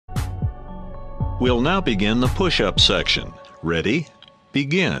We'll now begin the push-up section. Ready?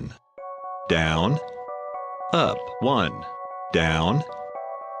 Begin. Down, up 1, down,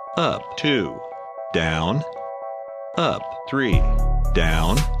 up 2, down, up 3,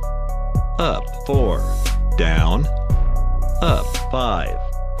 down, up 4, down, up 5,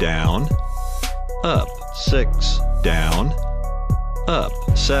 down, up 6, down, up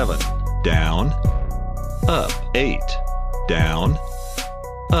 7, down, up 8, down,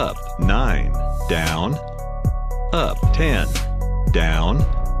 up 9, down, up 10, down,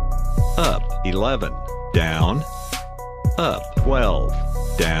 up 11, down, up 12,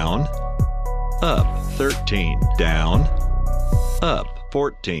 down, up 13, down, up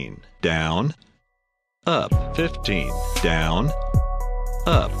 14, down, up 15, down,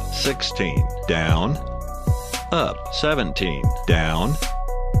 up 16, down, up 17, down,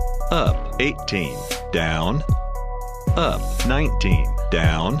 up 18, down, up 19,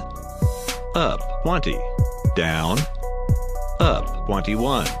 down, up 20, down, up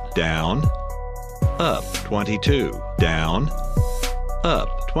 21, down, up 22, down,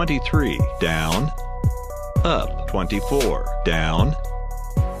 up 23, down, up 24, down,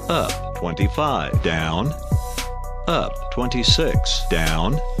 up 25, down, up 26,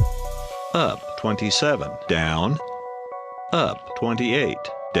 down, up 27, down, up 28,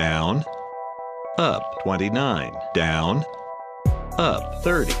 down, up 29, down, up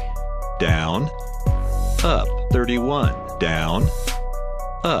 30, down, up 31, down,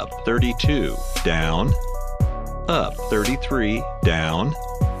 up 32, down, up 33, down,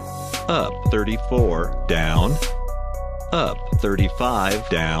 up 34, down, up 35,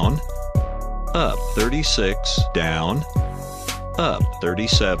 down, up 36, down, up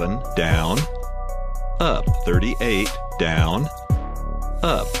 37, down, up 38, down,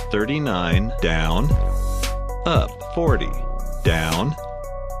 up 39, down, up 40, down,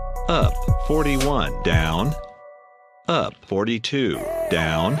 up 41, down, up 42,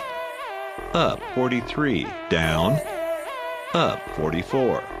 down, up 43, down, up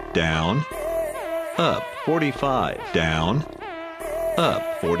 44, down, up 45, down,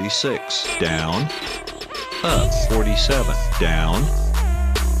 up 46, down, up 47, down,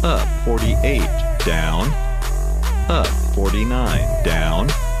 up 48, down, up 49, down,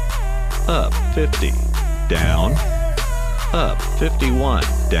 up 50, down, up 51,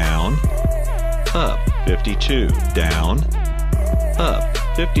 down, up 52, down, up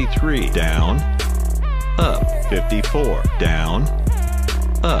 53, down, up 54, down,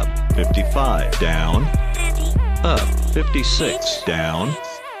 up 55, down, up 56, down,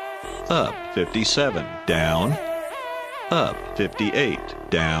 up 57, down, up 58,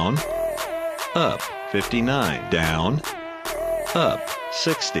 down, up 59, down, up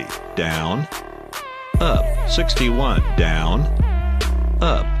 60, down, up 61, down,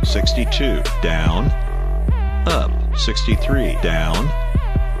 up 62, down, up 63, down,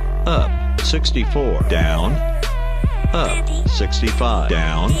 up 64, down, up 65,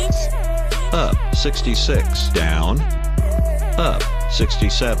 down, up 66, down, up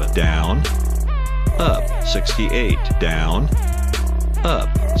 67, down, up 68, down, up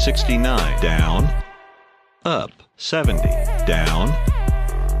 69, down, up 70, down,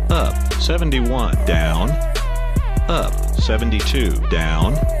 up 71, down, up 72,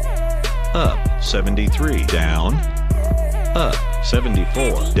 down, up 73, down, up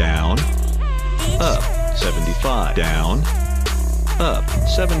 74, down, up 75, down, up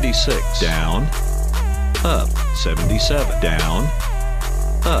 76, down, up 77, down,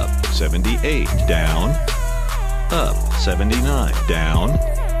 up 78, down, up 79, down,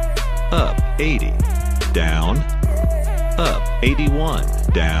 up 80, down, up 81,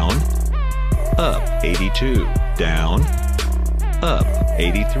 down, up 82, down, up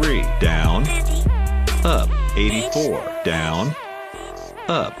 83, down, up 84, down,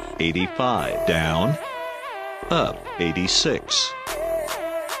 up 85, down, up 86,